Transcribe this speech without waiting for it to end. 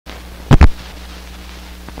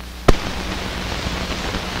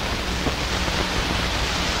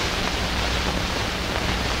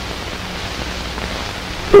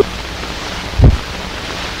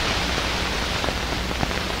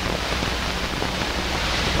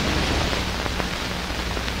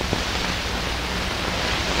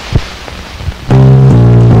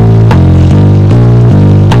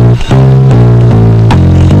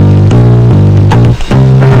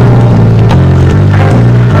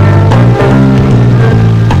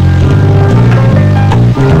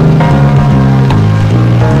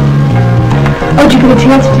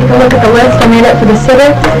for the sitter?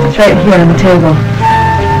 It's right here on the table.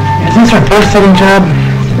 Is this her first sitting job?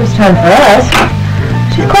 It's first time for us.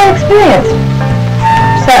 She's quite experienced.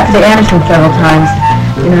 Sat for the Anderson several times.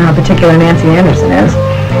 You know how particular Nancy Anderson is.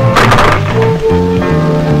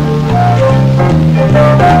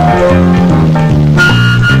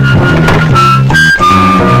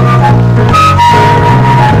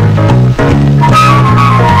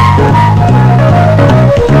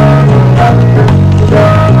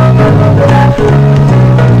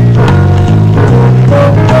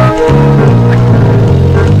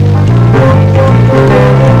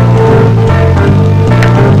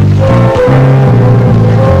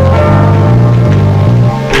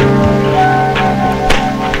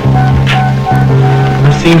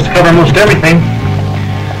 Seems to cover almost everything.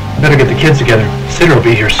 Better get the kids together. Sitter will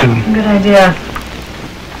be here soon. Good idea.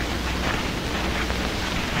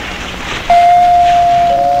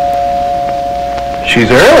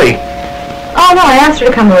 She's early. Oh, no, I asked her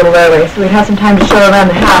to come a little early so we'd have some time to show her around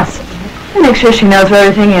the house. And make sure she knows where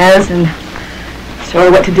everything is and show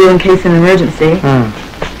her what to do in case of an emergency.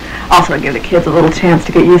 Also, give the kids a little chance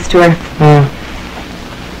to get used to her.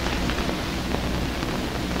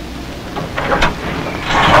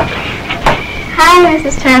 Hi,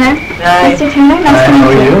 Mrs. Turner. Hi. Mr. Turner, nice to meet you. How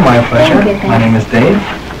are you? My pleasure. Thank you, My name is Dave.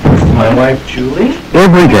 This is my wife, Julie.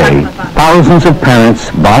 Every day, thousands of parents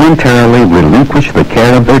voluntarily relinquish the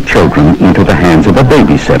care of their children into the hands of a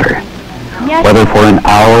babysitter. Yes. Whether for an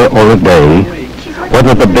hour or a day,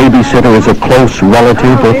 whether the babysitter is a close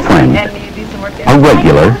relative or friend, a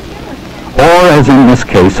regular, or as in this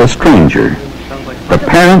case, a stranger, the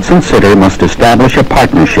parents and sitter must establish a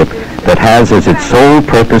partnership that has as its sole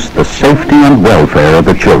purpose the safety and welfare of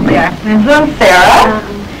the children. Yeah. And this is Sarah.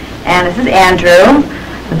 And this is Andrew.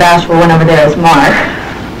 The bashful one over there is Mark.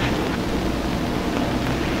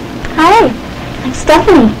 Hi, I'm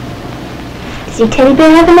Stephanie. Does your teddy bear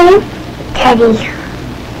have a name? Teddy.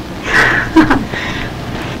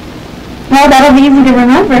 Well, that'll be easy to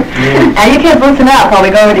remember. Now you kids listen up while we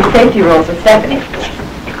go over these safety rules with Stephanie.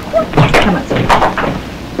 Come on, sweetie.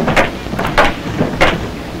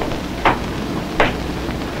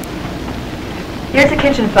 Here's the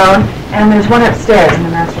kitchen phone, and there's one upstairs in the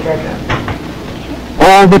master bedroom.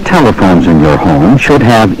 All the telephones in your home should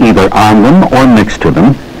have either on them or next to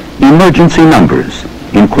them emergency numbers,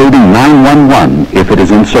 including 911 if it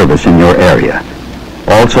is in service in your area.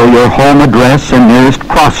 Also, your home address and nearest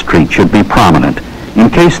cross street should be prominent in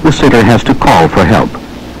case the sitter has to call for help.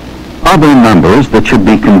 Other numbers that should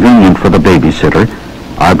be convenient for the babysitter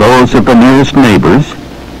are those of the nearest neighbors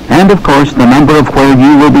and, of course, the number of where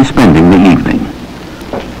you will be spending the evening.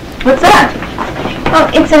 What's that? Oh,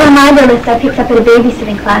 it's a reminder list I picked up at a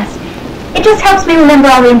babysitting class. It just helps me remember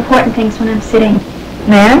all the important things when I'm sitting.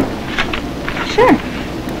 Ma'am? Sure.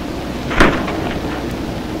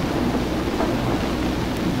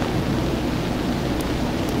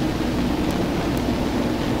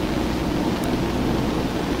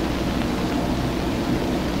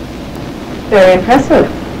 Very impressive.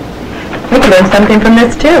 We can learn something from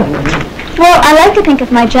this, too. Well, I like to think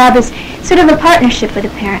of my job as sort of a partnership with the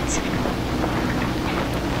parents.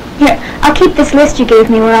 Here, I'll keep this list you gave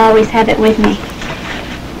me where I always have it with me.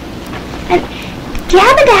 And do you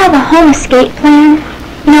happen to have a home escape plan?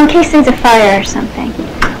 You know, in case there's a fire or something.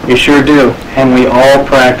 You sure do, and we all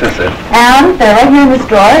practice it. And they're right here in this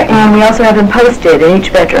drawer, and we also have them posted in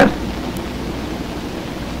each bedroom.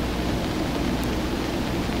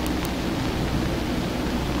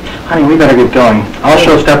 Honey, we better get going. I'll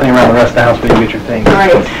show Stephanie around the rest of the house when you get your things. All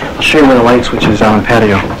right. I'll show you where the light switch is on the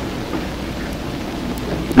patio.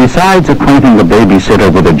 Besides acquainting the babysitter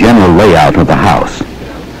with a general layout of the house,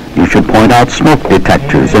 you should point out smoke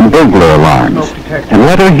detectors and burglar alarms and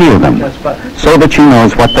let her hear them so that she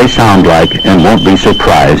knows what they sound like and won't be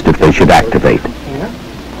surprised if they should activate.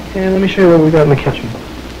 And let me show you what we got in the kitchen.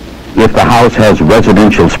 If the house has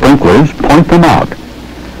residential sprinklers, point them out.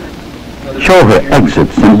 Show her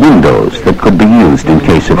exits and windows that could be used in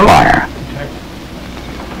case of fire.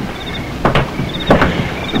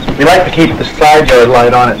 We like to keep the side yard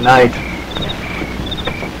light on at night.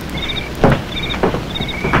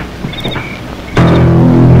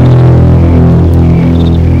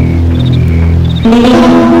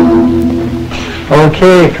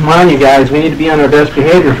 Okay, come on, you guys. We need to be on our best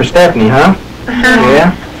behavior for Stephanie, huh?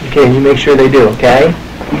 Yeah? Okay, you make sure they do, okay?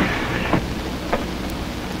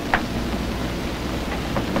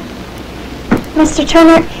 Mr.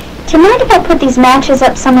 Turner, do you mind if I put these matches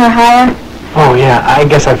up somewhere higher? Oh, yeah, I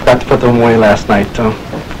guess I forgot to put them away last night, so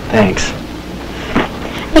thanks.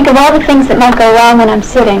 Think of all the things that might go wrong when I'm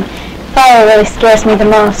sitting. Fire really scares me the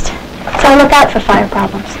most. So I look out for fire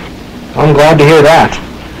problems. I'm glad to hear that.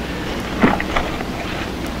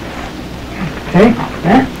 Okay,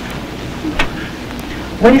 yeah.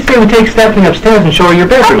 What do you say we take Stephanie upstairs and show her your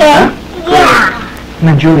bedroom, huh? Yeah. And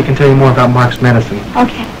then Julie can tell you more about Mark's medicine.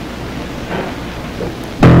 Okay.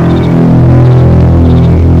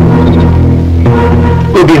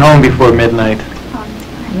 We'll be home before midnight.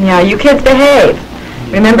 Yeah, you kids behave.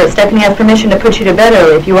 Remember, Stephanie has permission to put you to bed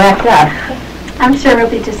early if you act up. I'm sure it'll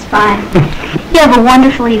be just fine. You have a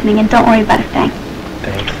wonderful evening, and don't worry about a thing.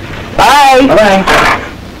 Thanks. Bye. Bye-bye.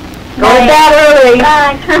 Go to bed early.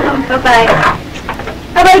 Bye. Bye-bye.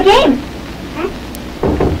 How about a game?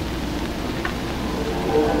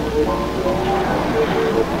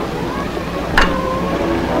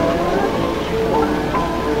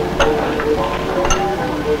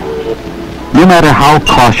 No matter how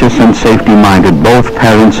cautious and safety-minded both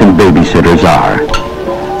parents and babysitters are,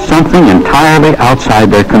 something entirely outside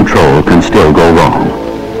their control can still go wrong.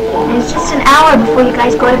 It's just an hour before you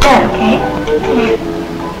guys go to bed, okay?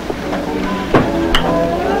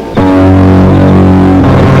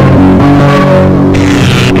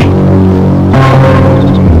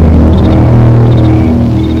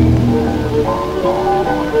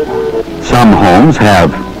 Some homes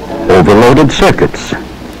have overloaded circuits,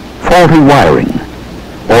 faulty wiring,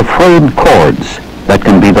 or frayed cords that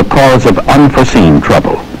can be the cause of unforeseen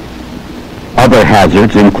trouble. Other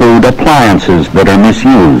hazards include appliances that are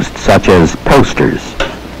misused, such as toasters,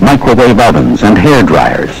 microwave ovens, and hair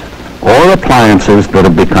dryers, or appliances that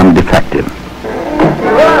have become defective.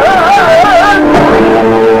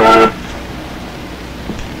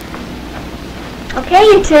 Okay,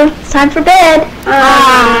 you two. It's time for bed.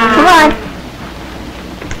 Come on.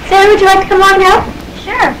 Sarah, would you like to come along and help?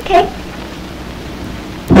 Sure. Okay.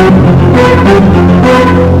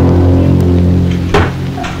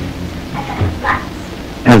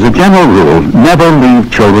 As a general rule, never leave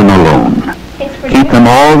children alone. Keep them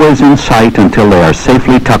always in sight until they are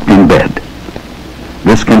safely tucked in bed.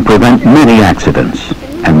 This can prevent many accidents,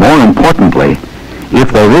 and more importantly,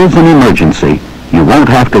 if there is an emergency, you won't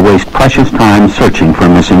have to waste precious time searching for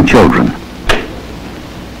missing children.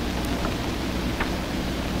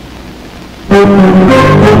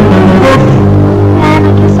 And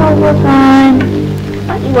I guess I'll work on...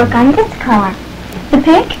 What do you work on? This color. The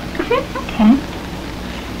pink? Okay.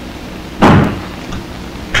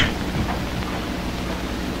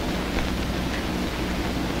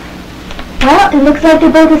 Well, it looks like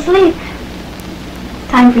they're both asleep.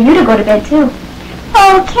 Time for you to go to bed, too.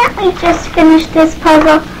 Oh, can't we just finish this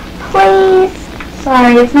puzzle, please?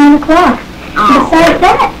 Sorry, it's 9 o'clock. Besides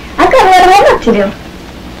that, I've got a lot of homework to do.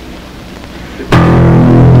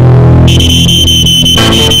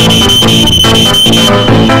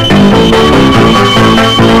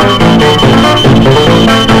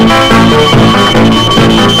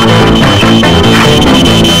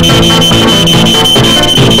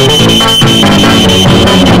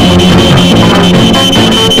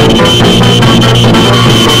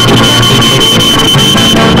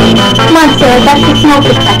 Come on, Sarah, that's the smoke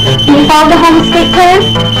detector. Can you follow the home escape plan?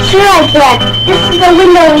 Sure, I can. This is the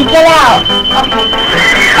window we get out. Okay.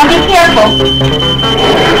 Now be careful.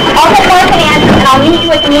 I'll get Mark and Andrew, and I'll meet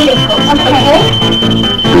you at the meeting post. Okay?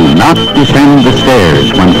 Do not descend the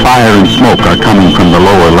stairs when fire and smoke are coming from the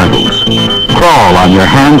lower levels. Crawl on your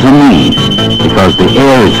hands and knees, because the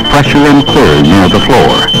air is fresher and clearer near the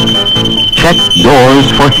floor. Check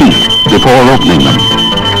doors for heat before opening them.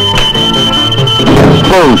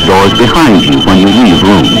 Close doors behind you when you leave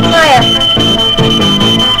rooms. Fire.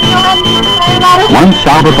 Once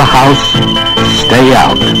out of the house, stay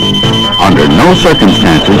out. Under no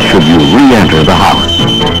circumstances should you re-enter the house.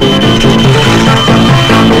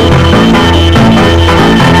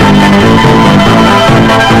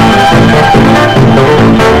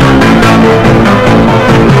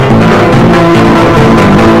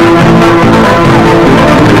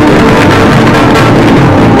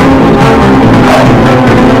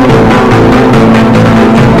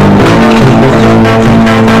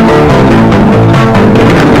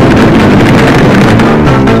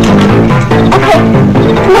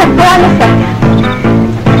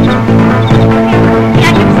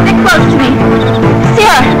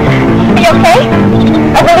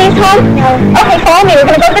 Okay, follow me. We're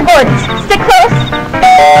going to go to the Gordons. Stick close.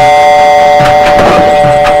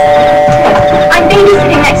 I'm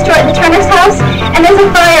babysitting next door at the Turner's house, and there's a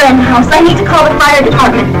fire in the house. I need to call the fire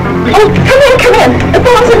department. Oh, come in. The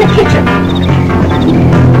phone's in the kitchen.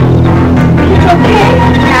 It's okay?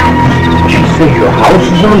 Yeah. Did you say your house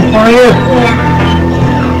is on fire? Yeah.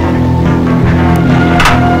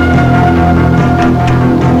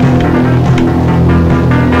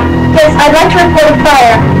 Yes, I'd like to report a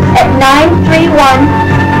fire at 9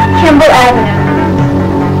 Kimball Avenue.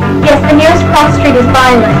 Yes, the nearest cross street is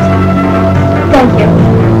Vineland. Thank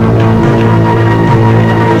you.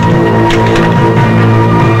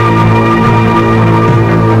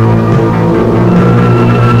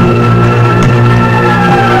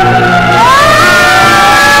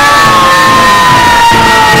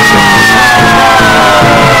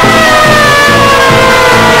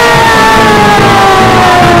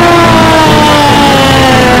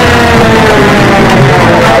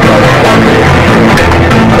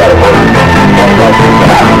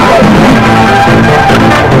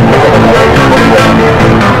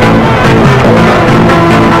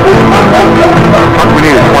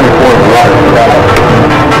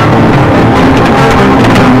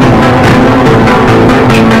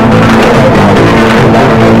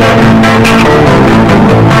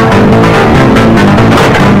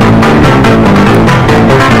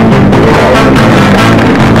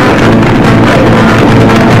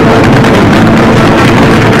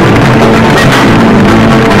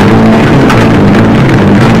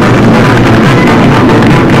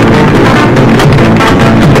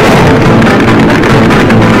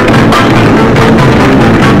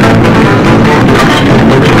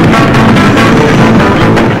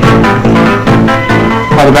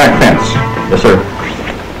 The back fence. Yes, sir.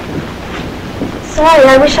 Sorry,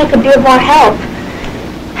 I wish I could be of more help.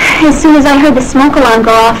 As soon as I heard the smoke alarm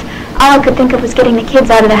go off, all I could think of was getting the kids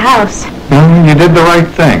out of the house. You did the right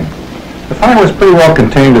thing. The fire was pretty well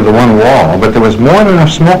contained to the one wall, but there was more than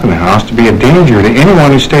enough smoke in the house to be a danger to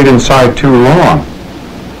anyone who stayed inside too long.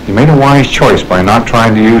 You made a wise choice by not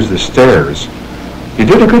trying to use the stairs. You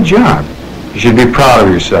did a good job. You should be proud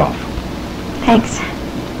of yourself. Thanks.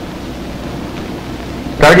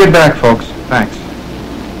 Gotta get back, folks. Thanks.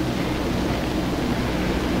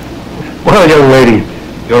 Well, young lady,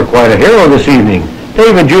 you're quite a hero this evening.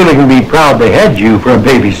 Dave and Julie can be proud they had you for a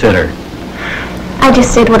babysitter. I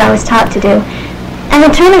just did what I was taught to do. And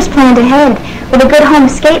the Turners planned ahead with a good home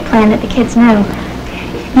escape plan that the kids knew.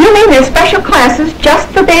 You mean there's special classes just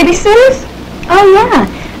for babysitters? Oh, yeah.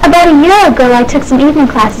 About a year ago, I took some evening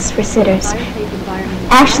classes for sitters.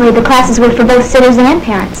 Actually, the classes were for both sitters and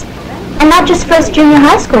parents. And not just first junior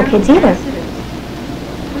high school kids either.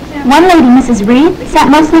 One lady, Mrs. Reed,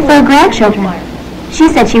 sat mostly for her grandchildren. She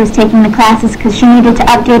said she was taking the classes because she needed to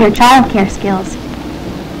update her child care skills.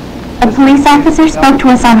 A police officer spoke to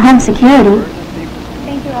us on home security.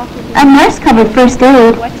 A nurse covered first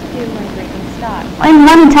aid. And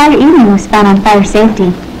one entire evening was spent on fire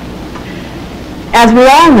safety. As we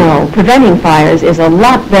all know, preventing fires is a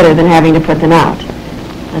lot better than having to put them out.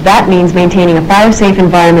 That means maintaining a fire-safe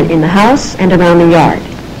environment in the house and around the yard.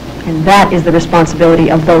 And that is the responsibility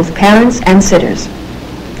of both parents and sitters.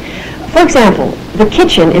 For example, the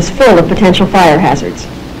kitchen is full of potential fire hazards.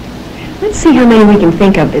 Let's see how many we can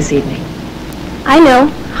think of this evening. I know.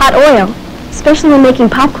 Hot oil, especially when making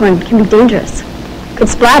popcorn, can be dangerous. Could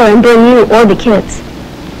splatter and burn you or the kids.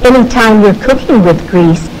 Anytime you're cooking with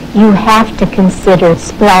grease, you have to consider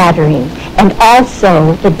splattering and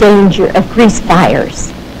also the danger of grease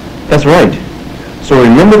fires. That's right. So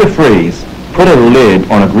remember the phrase, put a lid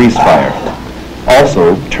on a grease fire.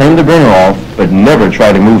 Also, turn the burner off, but never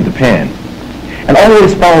try to move the pan. And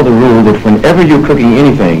always follow the rule that whenever you're cooking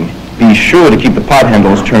anything, be sure to keep the pot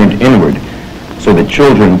handles turned inward so that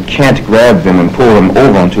children can't grab them and pull them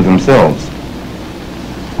over onto themselves.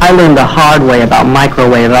 I learned the hard way about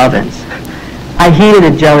microwave ovens. I heated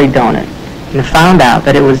a jelly donut and found out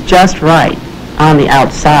that it was just right on the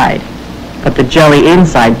outside, but the jelly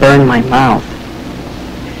inside burned my mouth.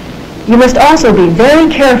 You must also be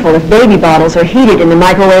very careful if baby bottles are heated in the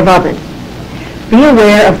microwave oven. Be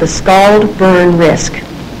aware of the scald burn risk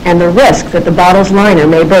and the risk that the bottle's liner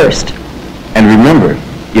may burst. And remember,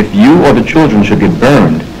 if you or the children should get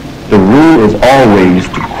burned, the rule is always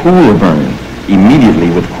to cool a burn immediately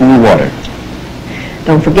with cool water.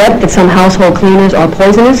 Don't forget that some household cleaners are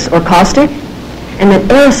poisonous or caustic, and that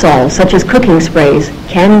aerosols, such as cooking sprays,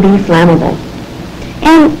 can be flammable.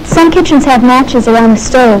 And some kitchens have matches around the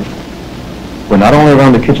stove. Well, not only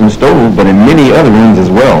around the kitchen stove, but in many other rooms as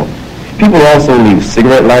well. People also leave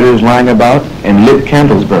cigarette lighters lying about and lit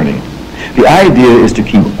candles burning. The idea is to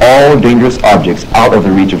keep all dangerous objects out of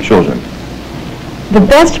the reach of children. The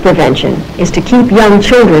best prevention is to keep young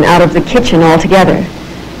children out of the kitchen altogether.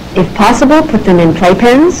 If possible, put them in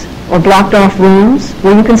playpens or blocked-off rooms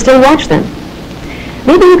where you can still watch them.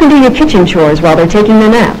 Maybe you can do your kitchen chores while they're taking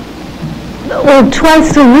their nap. Well,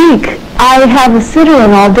 twice a week, I have a sitter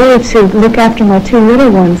in all day to look after my two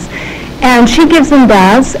little ones. And she gives them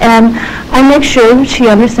baths, and I make sure she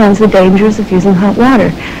understands the dangers of using hot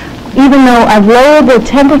water. even though I've lowered the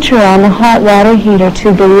temperature on the hot water heater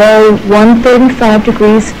to below 135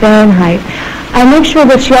 degrees Fahrenheit, I make sure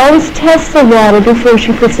that she always tests the water before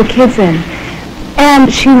she puts the kids in.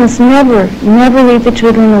 And she must never leave the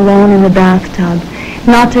children alone in the bathtub,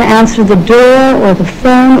 not to answer the door or the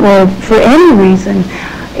phone or for any reason.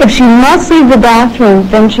 If she must leave the bathroom,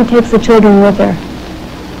 then she takes the children with her.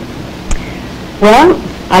 Well,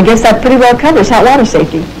 I guess that pretty well covers hot water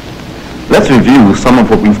safety. Let's review some of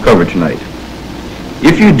what we've covered tonight.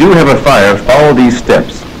 If you do have a fire, follow these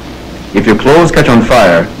steps. If your clothes catch on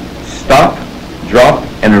fire, stop, drop,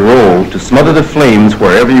 and roll to smother the flames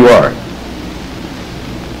wherever you are.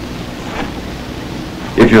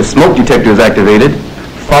 If your smoke detector is activated,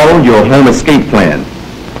 follow your home escape plan.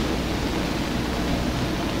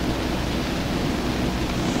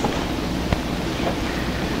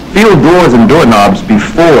 Feel doors and doorknobs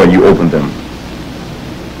before you open them.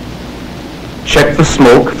 Check for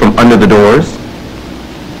smoke from under the doors.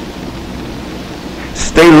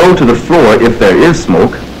 Stay low to the floor if there is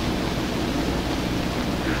smoke.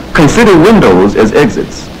 Consider windows as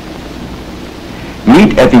exits.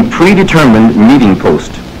 Meet at the predetermined meeting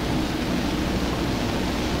post.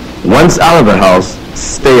 Once out of the house,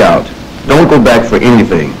 stay out. Don't go back for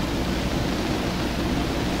anything.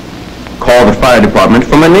 Call the fire department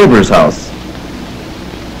from a neighbor's house.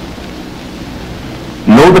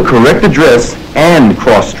 Know the correct address and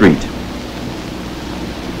cross street.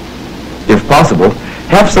 If possible,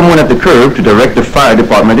 have someone at the curb to direct the fire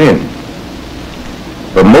department in.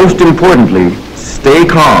 But most importantly, stay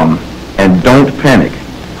calm and don't panic.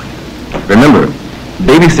 Remember,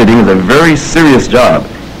 babysitting is a very serious job,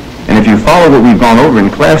 and if you follow what we've gone over in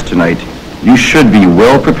class tonight, you should be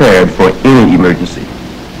well prepared for any emergency.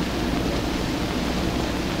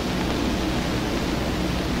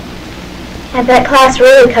 And that class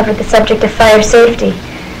really covered the subject of fire safety.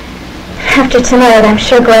 After tonight, I'm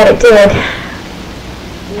sure glad it did.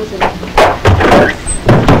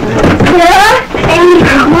 Hey,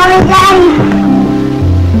 Mom and Daddy.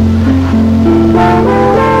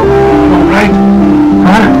 All right?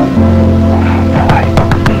 Huh? All right.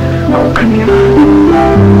 Oh, come here.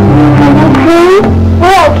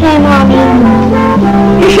 We're okay, Mommy.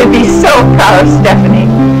 You should be so proud of Stephanie.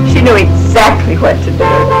 She knew exactly what to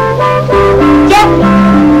do. Jeffy,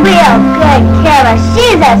 real good killer.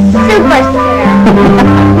 She's a superstar.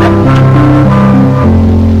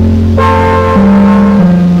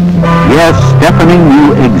 Yes, Stephanie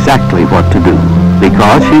knew exactly what to do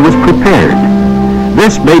because she was prepared.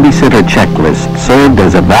 This babysitter checklist served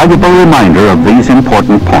as a valuable reminder of these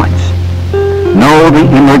important points. Know the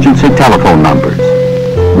emergency telephone numbers.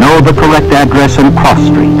 Know the correct address and cross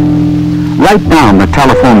street. Write down the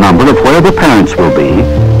telephone number of where the parents will be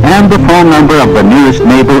and the phone number of the nearest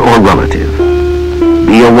neighbor or relative.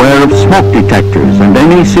 Be aware of smoke detectors and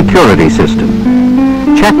any security system.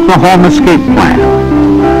 Check the home escape plan.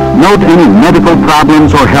 Note any medical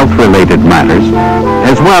problems or health-related matters,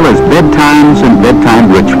 as well as bedtimes and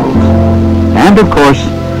bedtime rituals. And of course,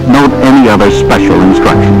 note any other special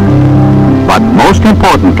instructions. But most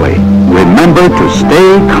importantly, remember to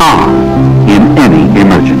stay calm in any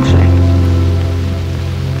emergency.